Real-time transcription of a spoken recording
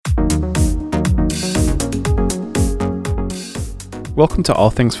Welcome to All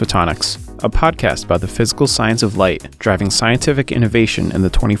Things Photonics, a podcast about the physical science of light driving scientific innovation in the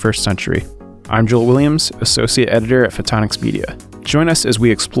 21st century. I'm Joel Williams, Associate Editor at Photonics Media. Join us as we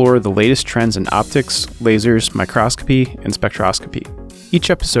explore the latest trends in optics, lasers, microscopy, and spectroscopy. Each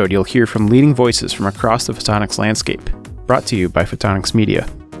episode you'll hear from leading voices from across the photonics landscape, brought to you by Photonics Media.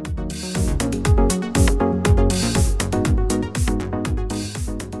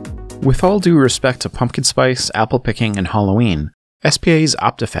 With all due respect to pumpkin spice, apple picking, and Halloween, SPIE's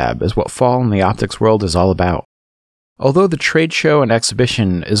Optifab is what fall in the optics world is all about. Although the trade show and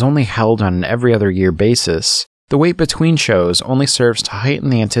exhibition is only held on an every other year basis, the wait between shows only serves to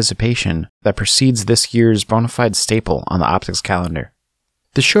heighten the anticipation that precedes this year's bona fide staple on the optics calendar.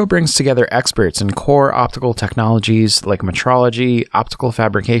 The show brings together experts in core optical technologies like metrology, optical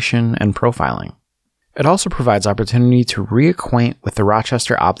fabrication, and profiling. It also provides opportunity to reacquaint with the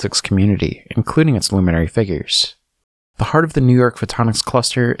Rochester optics community, including its luminary figures. The heart of the New York Photonics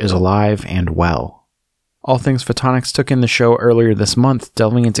cluster is alive and well. All Things Photonics took in the show earlier this month,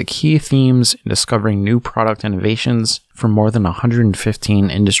 delving into key themes and discovering new product innovations from more than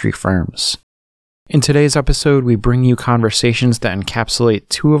 115 industry firms. In today's episode, we bring you conversations that encapsulate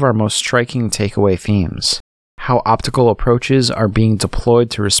two of our most striking takeaway themes: how optical approaches are being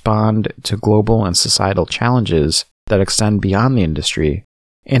deployed to respond to global and societal challenges that extend beyond the industry,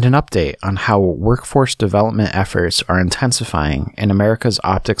 and an update on how workforce development efforts are intensifying in America's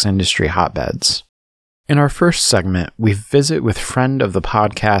optics industry hotbeds. In our first segment, we visit with friend of the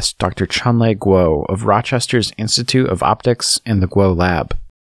podcast, Dr. Chunlei Guo of Rochester's Institute of Optics in the Guo Lab.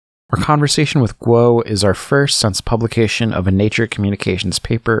 Our conversation with Guo is our first since publication of a Nature Communications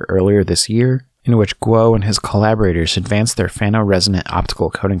paper earlier this year, in which Guo and his collaborators advanced their fano-resonant optical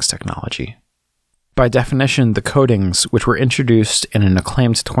coatings technology. By definition, the coatings, which were introduced in an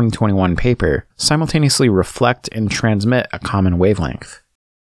acclaimed 2021 paper, simultaneously reflect and transmit a common wavelength.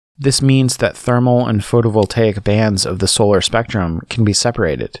 This means that thermal and photovoltaic bands of the solar spectrum can be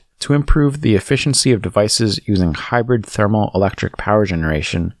separated to improve the efficiency of devices using hybrid thermal-electric power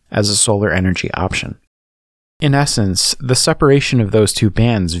generation as a solar energy option. In essence, the separation of those two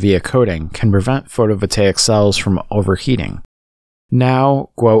bands via coating can prevent photovoltaic cells from overheating.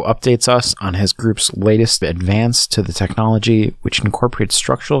 Now, Guo updates us on his group's latest advance to the technology, which incorporates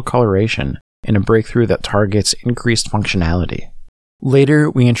structural coloration in a breakthrough that targets increased functionality. Later,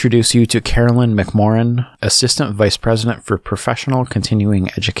 we introduce you to Carolyn McMorran, Assistant Vice President for Professional Continuing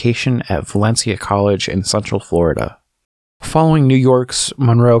Education at Valencia College in Central Florida. Following New York's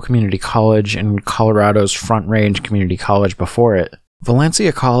Monroe Community College and Colorado's Front Range Community College before it,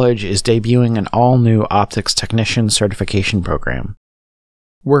 Valencia College is debuting an all-new optics technician certification program.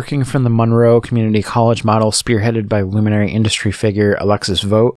 Working from the Monroe Community College model spearheaded by luminary industry figure Alexis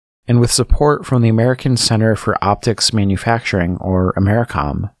Vogt, and with support from the American Center for Optics Manufacturing, or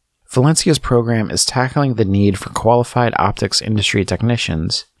AmeriCOM, Valencia's program is tackling the need for qualified optics industry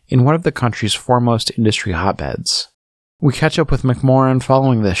technicians in one of the country's foremost industry hotbeds. We catch up with McMorran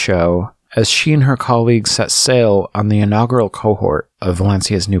following the show as she and her colleagues set sail on the inaugural cohort of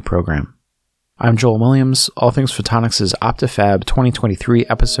Valencia's new program. I'm Joel Williams. All Things Photonics' Optifab 2023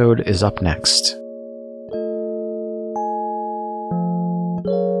 episode is up next.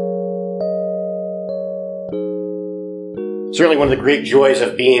 Certainly one of the great joys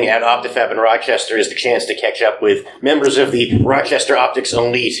of being at Optifab in Rochester is the chance to catch up with members of the Rochester Optics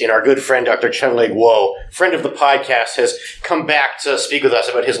Elite, and our good friend Dr. Chunlei Guo, friend of the podcast, has come back to speak with us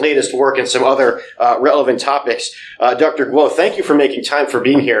about his latest work and some other relevant topics. Dr. Guo, thank you for making time for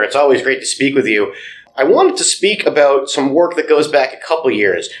being here. It's always great to speak with you. I wanted to speak about some work that goes back a couple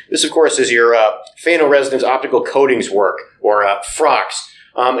years. This, of course, is your fano-resonant optical coatings work, or FROX.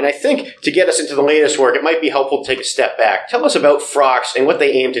 And I think to get us into the latest work, it might be helpful to take a step back. Tell us about FROX and what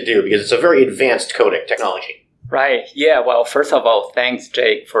they aim to do, because it's a very advanced coating technology. Right. Yeah. Well, first of all, thanks,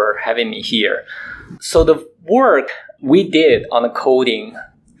 Jake, for having me here. So the work we did on the coating,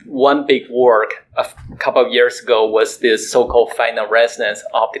 one big work a couple of years ago was this so-called fano-resonance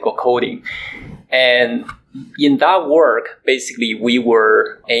optical coating. And in that work, basically, we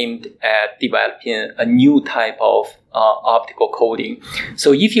were aimed at developing a new type of optical coating.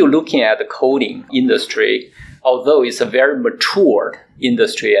 So if you're looking at the coating industry, although it's a very matured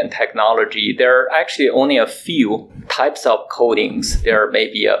industry and technology, there are actually only a few types of coatings. There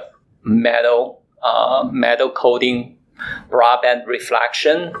may be a metal coating, broadband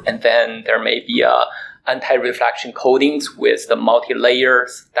reflection, and then there may be anti-reflection coatings with the multi-layer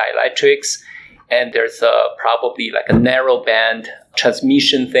dielectrics. And there's probably like a narrow band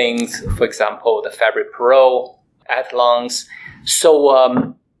transmission things, for example, the Fabric Pro, Athlons.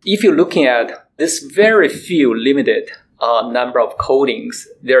 So if you're looking at this very few limited number of coatings,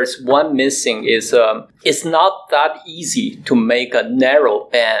 there's one missing is it's not that easy to make a narrow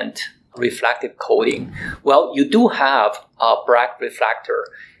band reflective coating. Well, you do have a Bragg reflector.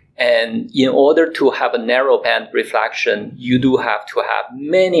 And in order to have a narrow band reflection, you do have to have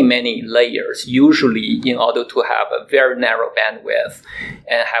many, many layers, usually in order to have a very narrow bandwidth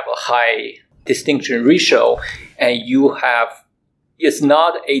and have a high distinction ratio. And it's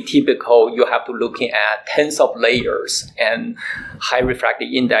not atypical. You have to looking at tens of layers and high refractive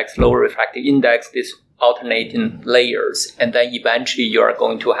index, low refractive index, these alternating layers. And then eventually you are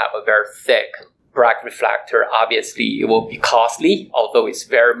going to have a very thick Bragg reflector. Obviously, it will be costly, although it's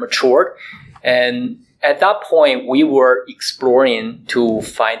very matured. And at that point, we were exploring to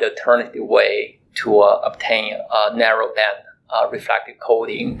find an alternative way to obtain a narrow band reflective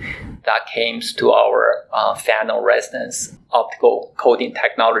coating that came to our fano-resonant optical coating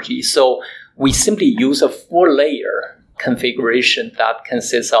technology. So we simply use a 4-layer configuration that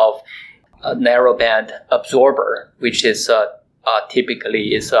consists of a narrow band absorber, which is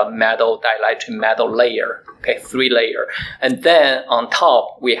typically is a metal dielectric metal layer, 3-layer. And then on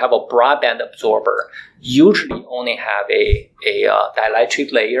top, we have a broadband absorber, usually only have a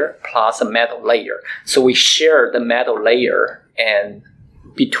dielectric layer plus a metal layer. So we share the metal layer and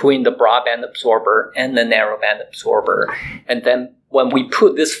between the broadband absorber and the narrowband absorber. And then when we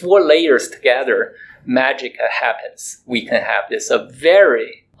put these 4 layers together, magic happens. We can have this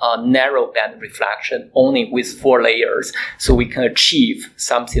very narrow band reflection only with 4 layers. So we can achieve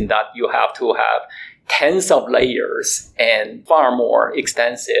something that you have to have tens of layers and far more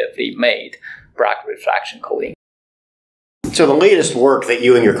extensively made Bragg reflection coating. So the latest work that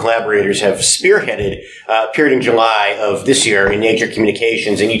you and your collaborators have spearheaded appeared in July of this year in Nature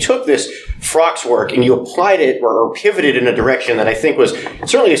Communications, and you took this Frox work and you applied it or pivoted in a direction that I think was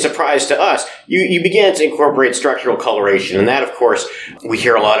certainly a surprise to us. You began to incorporate structural coloration, and that, of course, we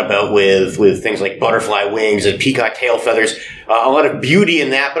hear a lot about with things like butterfly wings and peacock tail feathers. A lot of beauty in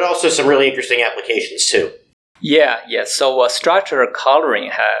that, but also some really interesting applications too. Yeah. So structural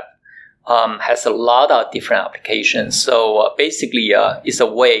coloring has a lot of different applications. So basically, it's a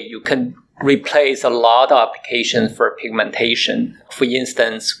way you can replace a lot of applications for pigmentation. For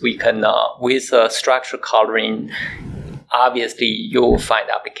instance, we can, with structural coloring, obviously you'll find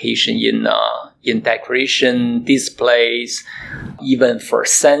application in decoration, displays, even for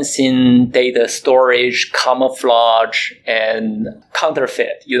sensing, data storage, camouflage, and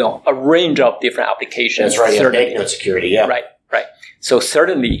counterfeit, a range of different applications. That's right, banknote security, yeah. Right. So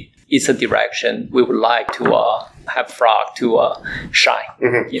certainly, it's a direction we would like to have Frog to shine.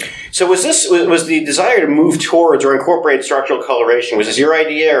 Mm-hmm. So was the desire to move towards or incorporate structural coloration, was this your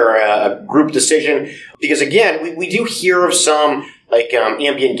idea or a group decision? Because again, we do hear of some like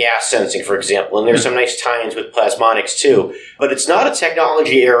ambient gas sensing, for example, and there's some nice tie-ins with plasmonics too, but it's not a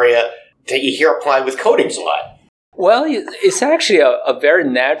technology area that you hear applied with coatings a lot. Well, it's actually a very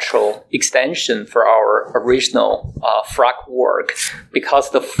natural extension for our original frog work,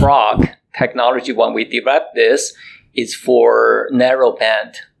 because the frog technology, when we developed this, is for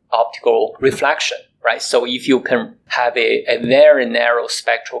narrowband optical reflection, right? So if you can have a very narrow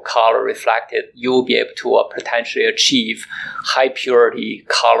spectral color reflected, you'll be able to potentially achieve high purity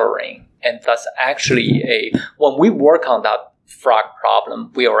coloring. And that's actually when we work on that frog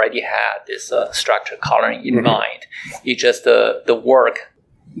problem, we already had this structured coloring in mind. It just the work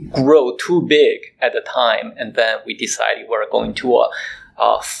grew too big at the time, and then we decided we're going to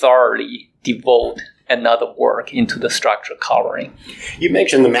thoroughly devote another work into the structured coloring. You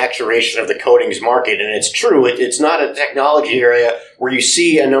mentioned the maturation of the coatings market, and it's true. It's not a technology area where you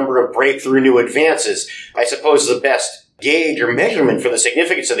see a number of breakthrough new advances. I suppose the best gauge or measurement for the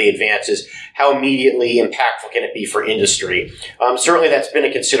significance of the advances, how immediately impactful can it be for industry? Certainly that's been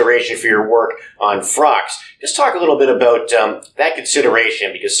a consideration for your work on Frox. Just talk a little bit about that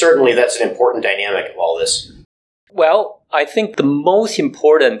consideration, because certainly that's an important dynamic of all this. Well, I think the most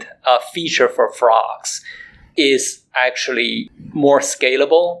important feature for Frox is actually more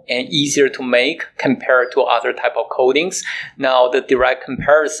scalable and easier to make compared to other type of coatings. Now, the direct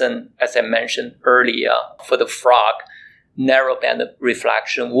comparison, as I mentioned earlier, for the frog, narrowband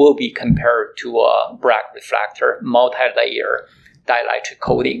reflection will be compared to a Bragg reflector, multi-layer dielectric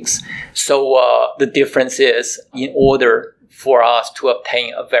coatings. So the difference is, in order for us to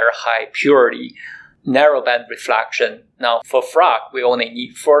obtain a very high purity narrowband reflection, now for frog, we only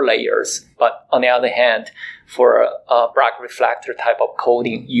need 4 layers. But on the other hand, for a Bragg reflector type of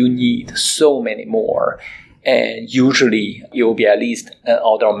coating, you need so many more. And usually, it will be at least an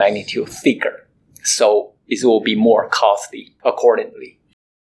order of magnitude thicker. So it will be more costly accordingly.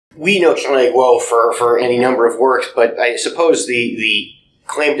 We know Chunlei Guo for any number of works, but I suppose the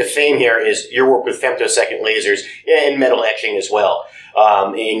claim to fame here is your work with femtosecond lasers and metal etching as well.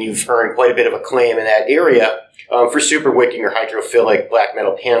 And you've earned quite a bit of acclaim in that area for super wicking or hydrophilic black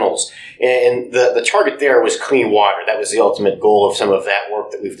metal panels. And the target there was clean water. That was the ultimate goal of some of that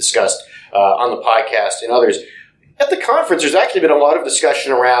work that we've discussed on the podcast and others. At the conference, there's actually been a lot of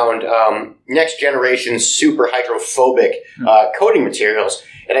discussion around next generation super hydrophobic coating materials.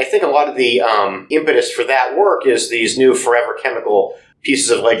 And I think a lot of the impetus for that work is these new forever chemical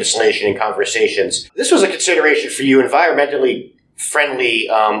pieces of legislation and conversations. This was a consideration for you, environmentally friendly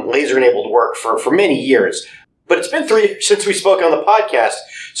laser-enabled work for many years. But it's been 3 years since we spoke on the podcast.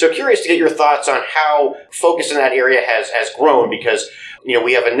 So curious to get your thoughts on how focus in that area has grown, because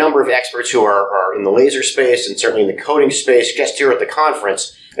we have a number of experts who are in the laser space and certainly in the coating space just here at the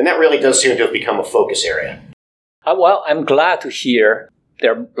conference. And that really does seem to have become a focus area. Well, I'm glad to hear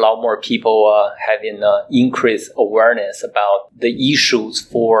there are a lot more people having increased awareness about the issues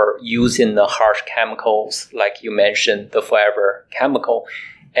for using the harsh chemicals, like you mentioned, the forever chemical.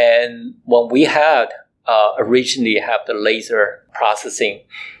 And when we had originally have the laser processing,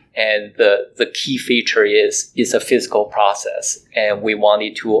 and the key feature is a physical process, and we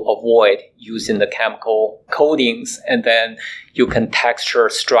wanted to avoid using the chemical coatings, and then you can texture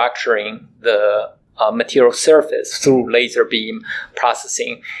structuring the material surface through laser beam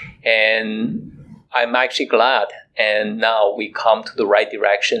processing. And I'm actually glad, and now we come to the right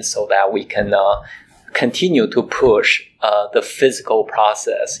direction so that we can continue to push the physical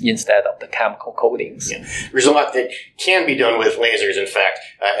process instead of the chemical coatings. Yeah. There's a lot that can be done with lasers, in fact,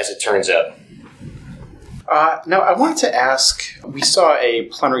 as it turns out. Now, I wanted to ask, we saw a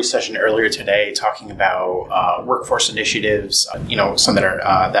plenary session earlier today talking about workforce initiatives, some that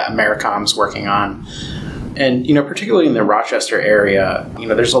are that AmeriCOM's working on. And, particularly in the Rochester area,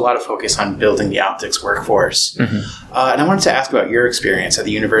 there's a lot of focus on building the optics workforce. Mm-hmm. And I wanted to ask about your experience at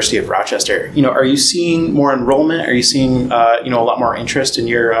the University of Rochester. Are you seeing more enrollment? Are you seeing, a lot more interest in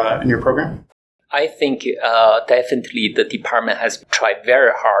your program? I think definitely the department has tried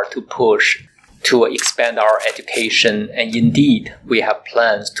very hard to push to expand our education. And indeed, we have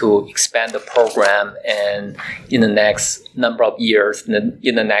plans to expand the program and in the next number of years,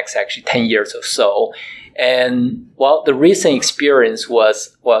 in the next actually 10 years or so. And the recent experience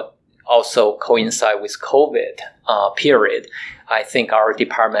was what also coincide with COVID period. I think our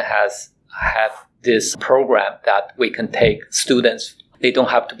department has had this program that we can take students. They don't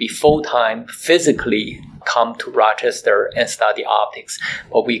have to be full-time physically come to Rochester and study optics,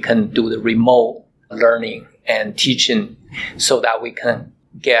 but we can do the remote learning and teaching so that we can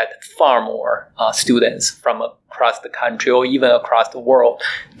get far more students from across the country or even across the world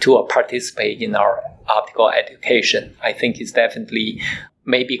to participate in our optical education. I think it's definitely,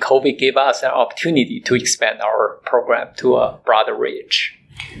 maybe COVID gave us an opportunity to expand our program to a broader reach.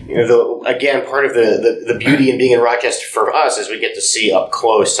 Again, part of the beauty in being in Rochester for us is we get to see up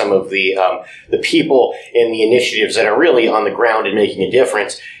close some of the people and the initiatives that are really on the ground and making a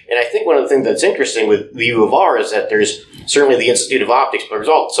difference. And I think one of the things that's interesting with the U of R is that there's certainly the Institute of Optics, but there's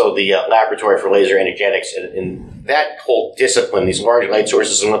also the Laboratory for Laser Energetics. And that whole discipline, these large light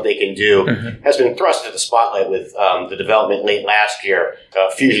sources and what they can do, mm-hmm. has been thrust into the spotlight with the development late last year,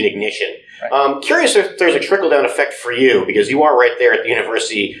 fusion ignition. Right. Curious if there's a trickle-down effect for you, because you are right there at the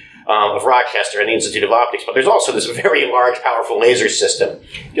University of Rochester and the Institute of Optics, but there's also this very large, powerful laser system.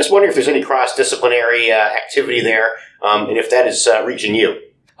 Just wondering if there's any cross-disciplinary activity there, and if that is reaching you.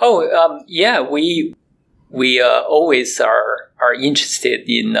 Yeah, we always are interested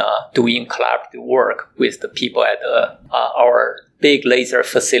in doing collaborative work with the people at our big laser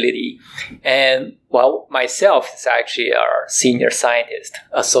facility. And myself is actually our senior scientist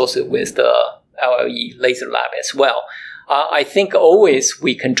associated with the LLE laser lab as well. I think always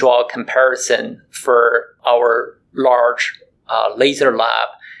we can draw a comparison for our large laser lab.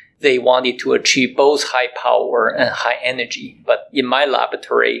 They wanted to achieve both high power and high energy. But in my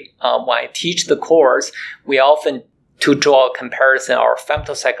laboratory, when I teach the course, we often to draw a comparison our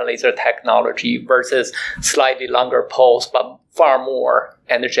femtosecond laser technology versus slightly longer pulse but far more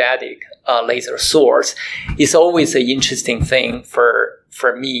energetic laser source. It's always an interesting thing for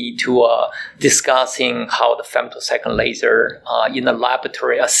me to discussing how the femtosecond laser in a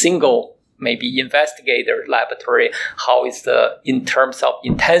laboratory, a single maybe investigator laboratory, how is in terms of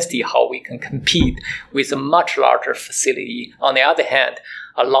intensity, how we can compete with a much larger facility. On the other hand,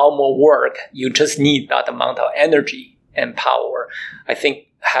 a lot more work, you just need that amount of energy and power. I think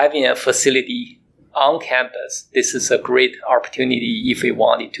having a facility on campus, this is a great opportunity. If we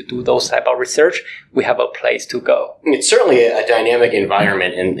wanted to do those type of research, we have a place to go. It's certainly a dynamic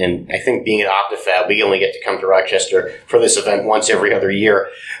environment, and I think being at Optifab, we only get to come to Rochester for this event once every other year.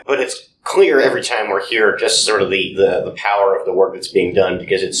 But it's clear every time we're here just sort of the power of the work that's being done,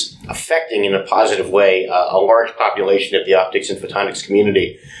 because it's affecting in a positive way a large population of the optics and photonics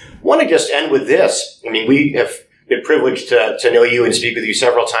community. I want to just end with this. I mean, we have been privileged to know you and speak with you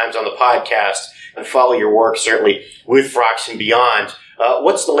several times on the podcast and follow your work, certainly with Phrox and beyond.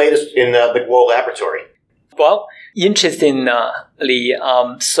 What's the latest in the Guo laboratory? Well, interestingly,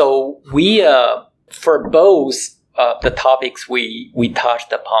 so we, for both the topics we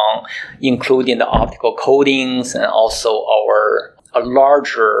touched upon, including the optical coatings and also a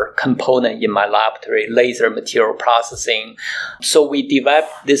larger component in my laboratory, laser material processing. So we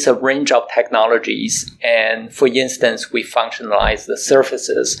developed this range of technologies. And for instance, we functionalize the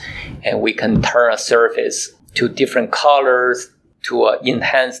surfaces, and we can turn a surface to different colors to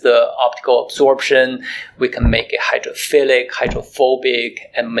enhance the optical absorption. We can make it hydrophilic,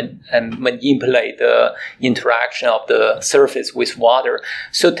 hydrophobic, and manipulate the interaction of the surface with water.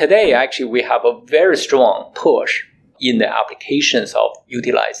 So today, actually, we have a very strong push in the applications of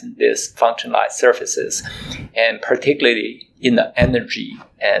utilizing these functionalized surfaces, and particularly in the energy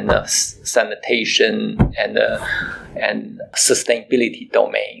and sanitation and sustainability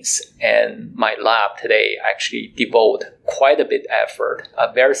domains. And my lab today actually devote quite a bit effort,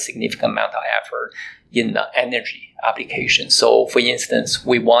 a very significant amount of effort in the energy application. So for instance,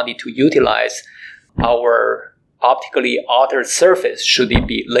 we wanted to utilize our optically altered surface. Should it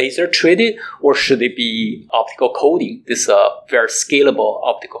be laser treated or should it be optical coating? This is a very scalable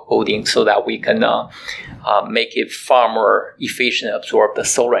optical coating so that we can make it far more efficient, absorb the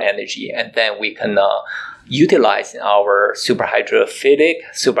solar energy, and then we can utilize our superhydrophilic,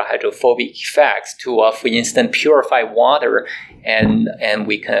 superhydrophobic effects to, for instance, purify water, and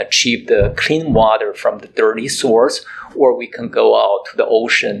we can achieve the clean water from the dirty source, or we can go out to the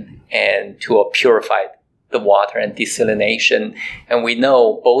ocean and to purify the water and desalination. And we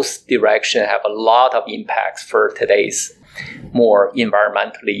know both directions have a lot of impacts for today's more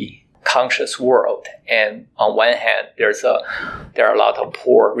environmentally conscious world. And on one hand, there are a lot of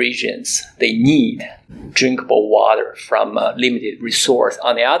poor regions. They need drinkable water from a limited resource.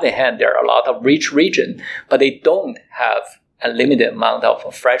 On the other hand, there are a lot of rich regions, but they don't have a limited amount of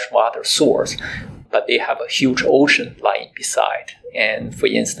a freshwater source, but they have a huge ocean lying beside. And for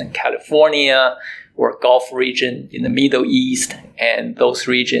instance, California or Gulf region in the Middle East, and those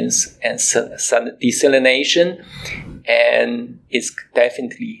regions and desalination, and it's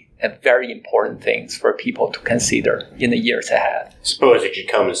definitely a very important thing for people to consider in the years ahead. I suppose it should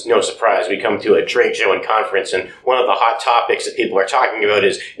come as no surprise. We come to a trade show and conference, and one of the hot topics that people are talking about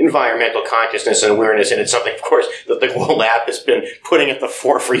is environmental consciousness and awareness, and it's something, of course, that the Guo Lab has been putting at the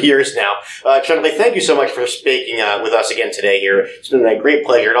fore for years now. Chunlei, thank you so much for speaking with us again today here. It's been a great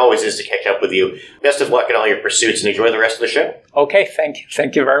pleasure. It always is to catch up with you. Best of luck in all your pursuits, and enjoy the rest of the show. Okay, thank you.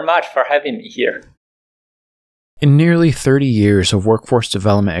 Thank you very much for having me here. In nearly 30 years of workforce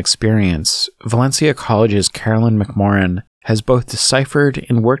development experience, Valencia College's Carolyn McMorran has both deciphered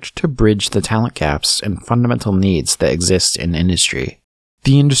and worked to bridge the talent gaps and fundamental needs that exist in industry.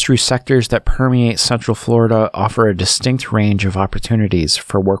 The industry sectors that permeate Central Florida offer a distinct range of opportunities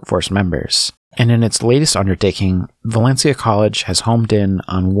for workforce members. And in its latest undertaking, Valencia College has homed in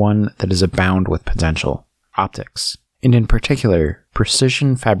on one that is abound with potential: optics, and in particular,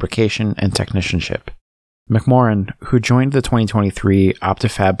 precision fabrication and technicianship. McMorran, who joined the 2023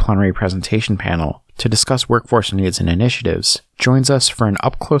 Optifab plenary presentation panel to discuss workforce needs and initiatives, joins us for an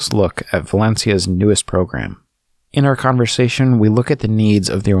up-close look at Valencia's newest program. In our conversation, we look at the needs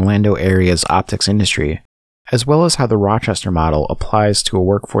of the Orlando area's optics industry, as well as how the Rochester model applies to a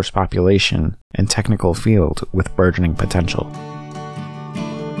workforce population and technical field with burgeoning potential.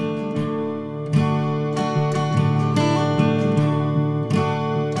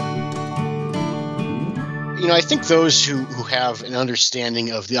 I think those who have an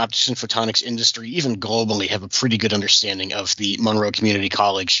understanding of the optics and photonics industry, even globally, have a pretty good understanding of the Monroe Community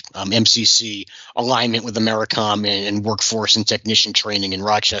College, MCC, alignment with AmeriCOM and workforce and technician training in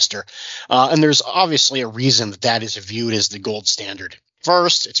Rochester. And there's obviously a reason that is viewed as the gold standard.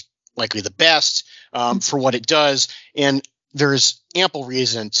 First, it's likely the best for what it does, and there's ample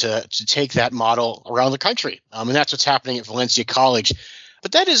reason to take that model around the country. And that's what's happening at Valencia College.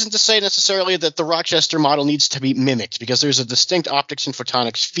 But that isn't to say necessarily that the Rochester model needs to be mimicked, because there's a distinct optics and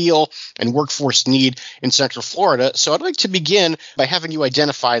photonics feel and workforce need in Central Florida. So I'd like to begin by having you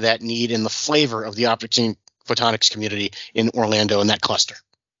identify that need and the flavor of the optics and photonics community in Orlando and that cluster.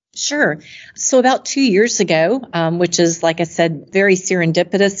 Sure. So about 2 years ago, which is, like I said, very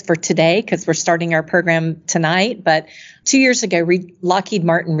serendipitous for today because we're starting our program tonight. But 2 years ago, Lockheed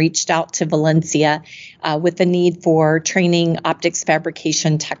Martin reached out to Valencia with the need for training optics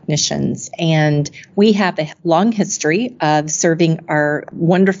fabrication technicians. And we have a long history of serving our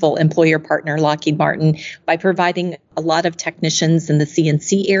wonderful employer partner, Lockheed Martin, by providing a lot of technicians in the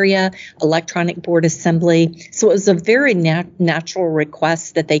CNC area, electronic board assembly. So it was a very natural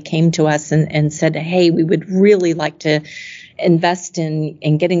request that they came to us and said, hey, we would really like to invest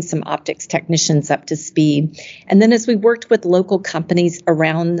in getting some optics technicians up to speed. And then as we worked with local companies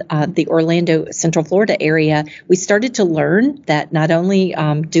around the Orlando, Central Florida area, we started to learn that not only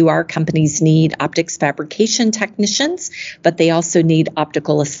do our companies need optics fabrication technicians, but they also need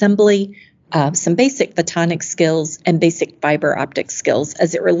optical assembly, some basic photonics skills, and basic fiber optics skills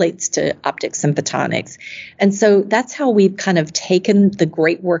as it relates to optics and photonics. And so that's how we've kind of taken the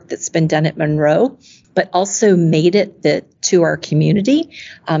great work that's been done at Monroe, but also made it to our community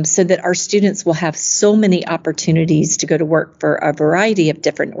so that our students will have so many opportunities to go to work for a variety of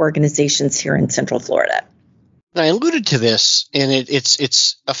different organizations here in Central Florida. I alluded to this, and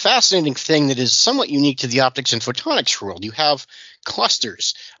it's a fascinating thing that is somewhat unique to the optics and photonics world. You have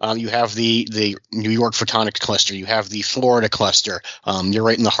clusters. You have the New York Photonics cluster. You have the Florida cluster. You're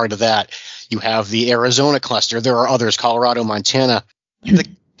right in the heart of that. You have the Arizona cluster. There are others, Colorado, Montana. The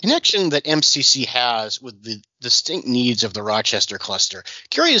connection that MCC has with the distinct needs of the Rochester cluster.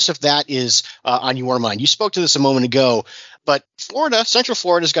 Curious if that is on your mind. You spoke to this a moment ago, but Florida, Central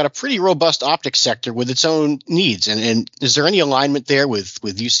Florida's got a pretty robust optics sector with its own needs. And is there any alignment there with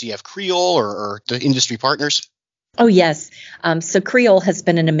UCF Creole or the industry partners? Oh, yes. So Creole has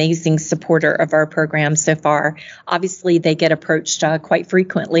been an amazing supporter of our program so far. Obviously, they get approached quite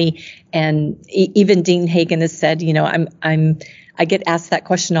frequently. And even Dean Hagen has said, I get asked that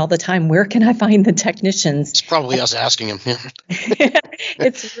question all the time. Where can I find the technicians? It's probably us asking him.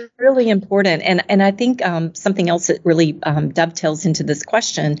 It's really important. And I think something else that really dovetails into this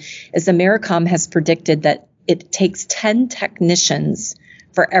question is AmeriCOM has predicted that it takes 10 technicians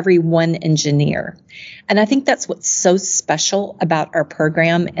for every one engineer. And I think that's what's so special about our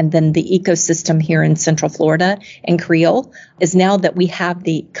program and then the ecosystem here in Central Florida and Creole is now that we have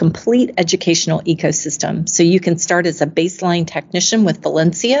the complete educational ecosystem. So you can start as a baseline technician with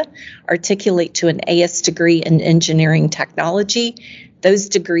Valencia, articulate to an AS degree in engineering technology. Those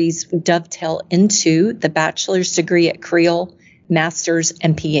degrees dovetail into the bachelor's degree at Creole, master's,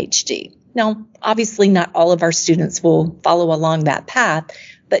 and PhD. Now, obviously, not all of our students will follow along that path,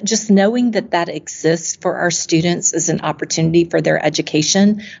 but just knowing that that exists for our students as an opportunity for their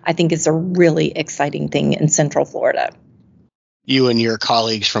education, I think is a really exciting thing in Central Florida. You and your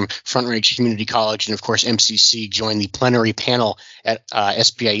colleagues from Front Range Community College and, of course, MCC joined the plenary panel at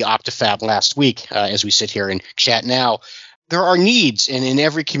SPIE Optifab last week as we sit here and chat now. There are needs in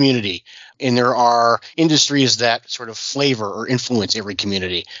every community, and there are industries that sort of flavor or influence every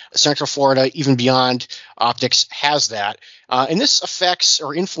community. Central Florida, even beyond optics, has that. And this affects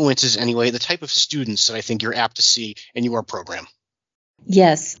or influences, anyway, the type of students that I think you're apt to see in your program.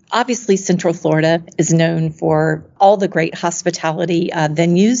 Yes, obviously Central Florida is known for all the great hospitality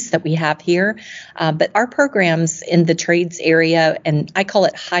venues that we have here, but our programs in the trades area, and I call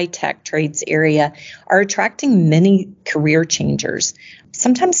it high-tech trades area, are attracting many career changers.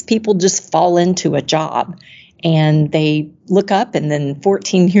 Sometimes people just fall into a job and they look up and then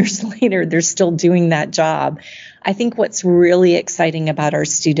 14 years later, they're still doing that job. I think what's really exciting about our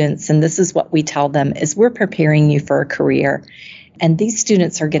students, and this is what we tell them, is we're preparing you for a career. And these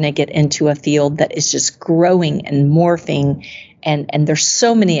students are going to get into a field that is just growing and morphing. And there's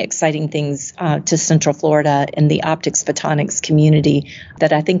so many exciting things to Central Florida and the optics photonics community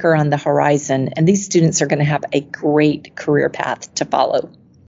that I think are on the horizon. And these students are going to have a great career path to follow.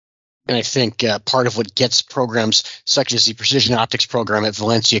 And I think part of what gets programs such as the Precision Optics program at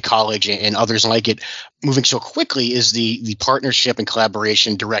Valencia College and others like it moving so quickly is the partnership and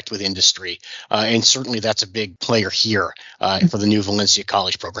collaboration direct with industry. And certainly that's a big player here for the new Valencia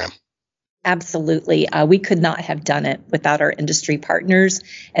College program. Absolutely. We could not have done it without our industry partners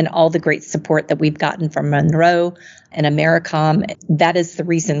and all the great support that we've gotten from Monroe and AmeriCOM. That is the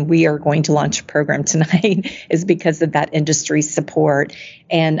reason we are going to launch a program tonight is because of that industry support.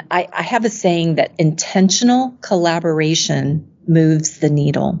 And I have a saying that intentional collaboration moves the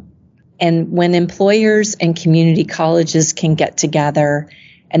needle. And when employers and community colleges can get together,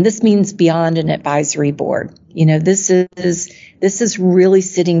 and this means beyond an advisory board, this is really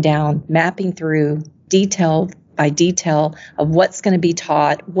sitting down, mapping through detailed by detail of what's going to be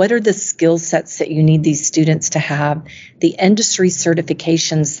taught, what are the skill sets that you need these students to have, the industry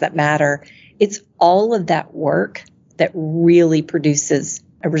certifications that matter. It's all of that work that really produces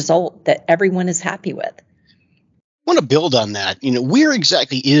a result that everyone is happy with. I want to build on that. Where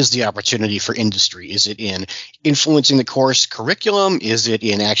exactly is the opportunity for industry? Is it in influencing the course curriculum? Is it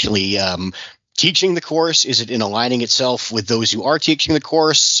in actually teaching the course? Is it in aligning itself with those who are teaching the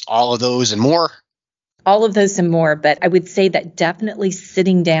course? All of those and more? All of those and more, but I would say that definitely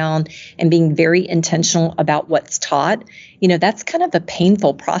sitting down and being very intentional about what's taught, that's kind of a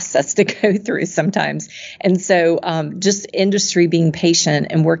painful process to go through sometimes. And so just industry being patient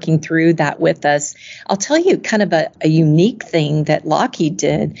and working through that with us. I'll tell you kind of a unique thing that Lockheed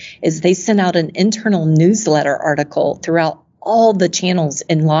did is they sent out an internal newsletter article throughout all the channels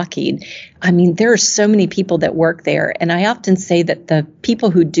in Lockheed. I mean, there are so many people that work there. And I often say that the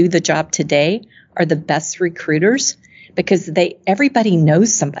people who do the job today are the best recruiters because everybody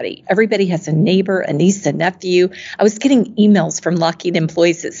knows somebody. Everybody has a neighbor, a niece, a nephew. I was getting emails from Lockheed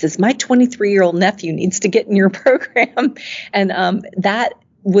employees that says, my 23-year-old nephew needs to get in your program. And that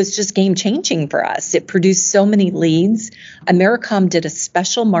was just game changing for us. It produced so many leads. AmeriCOM did a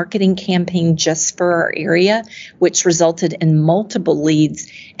special marketing campaign just for our area, which resulted in multiple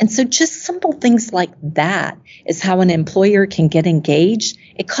leads. And so just simple things like that is how an employer can get engaged.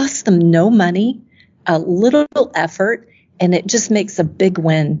 It costs them no money, a little effort, and it just makes a big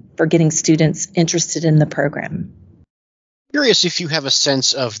win for getting students interested in the program. Curious if you have a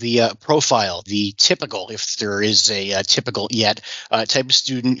sense of the profile, the typical, if there is a typical yet, type of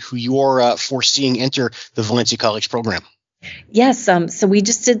student who you're foreseeing enter the Valencia College program. Yes. So we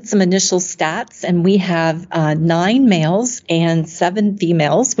just did some initial stats, and we have 9 males and 7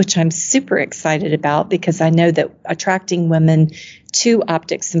 females, which I'm super excited about because I know that attracting women to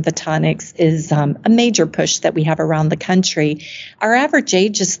optics and photonics is a major push that we have around the country. Our average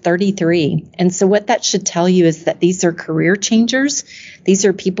age is 33. And so what that should tell you is that these are career changers. These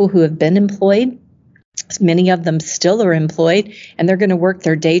are people who have been employed. Many of them still are employed, and they're going to work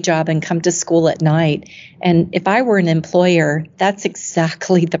their day job and come to school at night. And if I were an employer, that's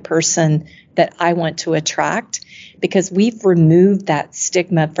exactly the person that I want to attract because we've removed that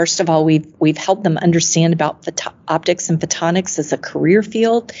stigma. First of all, we've helped them understand about optics and photonics as a career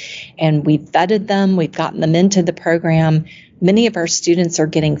field, and we've vetted them. We've gotten them into the program. Many of our students are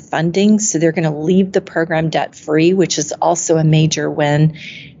getting funding, so they're going to leave the program debt-free, which is also a major win.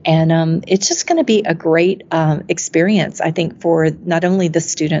 And it's just going to be a great experience, I think, for not only the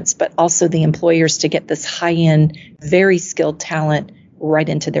students, but also the employers to get this high-end, very skilled talent right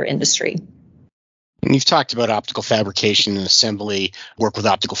into their industry. And you've talked about optical fabrication and assembly, work with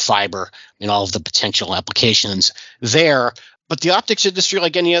optical fiber, and all of the potential applications there. But the optics industry,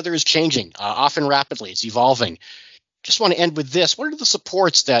 like any other, is changing, often rapidly. It's evolving. Just want to end with this. What are the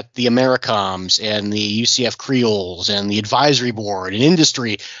supports that the AmeriCOMs and the UCF Creoles and the advisory board and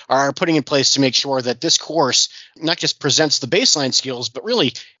industry are putting in place to make sure that this course not just presents the baseline skills, but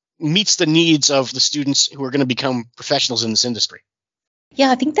really meets the needs of the students who are going to become professionals in this industry?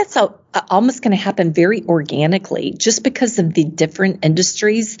 Yeah, I think that's almost going to happen very organically just because of the different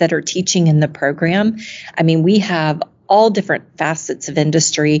industries that are teaching in the program. I mean, we have all different facets of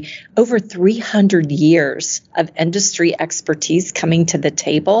industry, over 300 years of industry expertise coming to the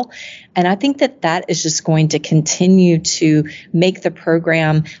table. And I think that is just going to continue to make the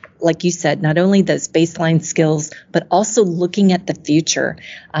program, like you said, not only those baseline skills, but also looking at the future.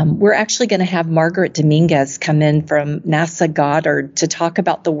 We're actually going to have Margaret Dominguez come in from NASA Goddard to talk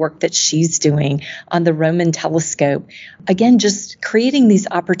about the work that she's doing on the Roman telescope. Again, just creating these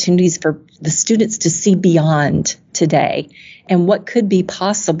opportunities for the students to see beyond today and what could be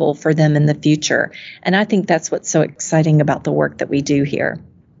possible for them in the future. And I think that's what's so exciting about the work that we do here.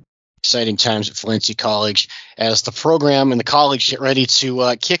 Exciting times at Valencia College as the program and the college get ready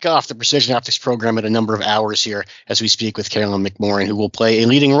to kick off the Precision Optics program at a number of hours here as we speak with Carolyn McMorran, who will play a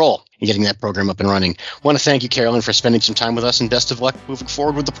leading role in getting that program up and running. I want to thank you, Carolyn, for spending some time with us, and best of luck moving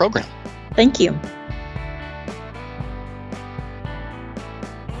forward with the program. Thank you.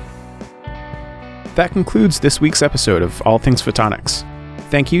 That concludes this week's episode of All Things Photonics.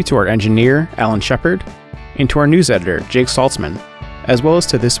 Thank you to our engineer, Alan Shepard, and to our news editor, Jake Saltzman, as well as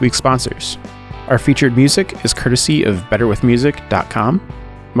to this week's sponsors. Our featured music is courtesy of betterwithmusic.com.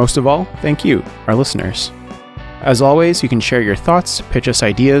 Most of all, thank you, our listeners. As always, you can share your thoughts, pitch us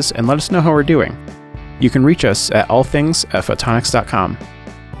ideas, and let us know how we're doing. You can reach us at allthings@photonics.com.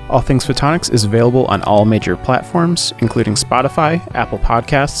 All Things Photonics is available on all major platforms, including Spotify, Apple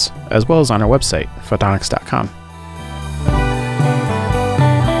Podcasts, as well as on our website, photonics.com.